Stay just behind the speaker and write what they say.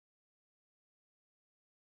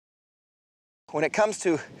When it comes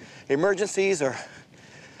to emergencies or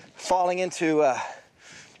falling into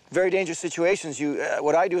very dangerous situations,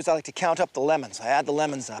 what I do is I like to count up the lemons. I add the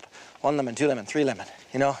lemons up. 1 lemon, 2 lemon, 3 lemon.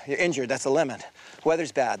 You know, you're injured, that's a lemon.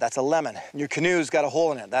 Weather's bad, that's a lemon. Your canoe's got a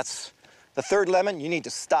hole in it, that's the 3rd lemon. You need to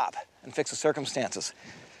stop and fix the circumstances.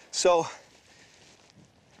 So,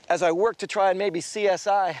 as I work to try and maybe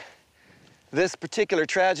CSI this particular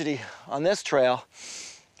tragedy on this trail,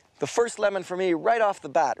 the first lemon for me, right off the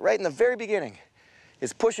bat, right in the very beginning,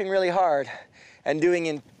 is pushing really hard and doing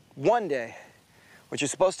in 1 day what you're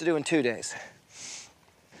supposed to do in 2 days.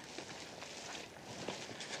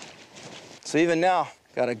 So even now,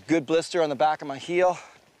 got a good blister on the back of my heel.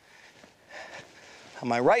 On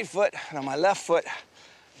my right foot and on my left foot,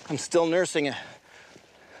 I'm still nursing a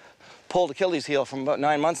pulled Achilles heel from about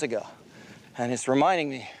 9 months ago. And it's reminding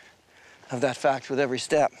me of that fact with every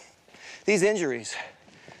step. These injuries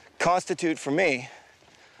constitute for me,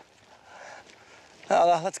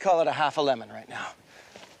 let's call it a half a lemon right now.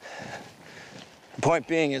 The point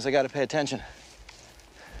being is I got to pay attention.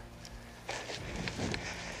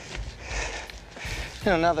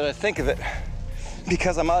 You know, now that I think of it,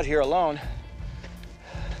 because I'm out here alone,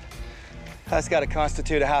 that's got to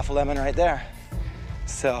constitute a half a lemon right there.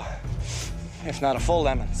 So, if not a full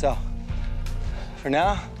lemon. So, for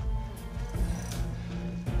now,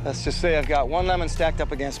 let's just say I've got 1 lemon stacked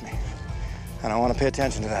up against me, and I want to pay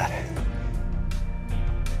attention to that.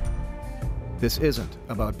 This isn't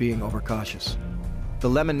about being overcautious. The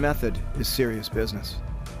lemon method is serious business.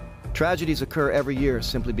 Tragedies occur every year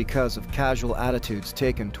simply because of casual attitudes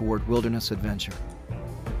taken toward wilderness adventure.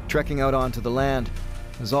 Trekking out onto the land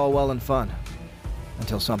is all well and fun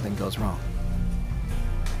until something goes wrong.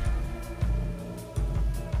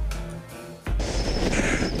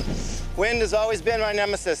 Wind has always been my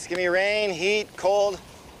nemesis. Give me rain, heat, cold.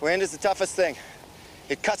 Wind is the toughest thing.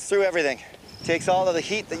 It cuts through everything. Takes all of the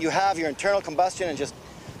heat that you have, your internal combustion, and just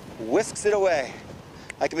whisks it away.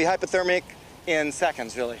 I can be hypothermic in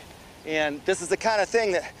seconds, really. And this is the kind of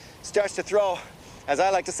thing that starts to throw, as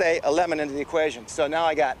I like to say, a lemon into the equation. So now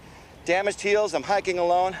I got damaged heels, I'm hiking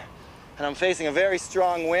alone, and I'm facing a very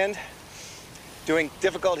strong wind, doing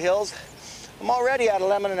difficult hills. I'm already at a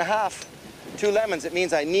lemon and a half. 2 lemons, it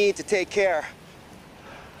means I need to take care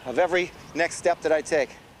of every next step that I take.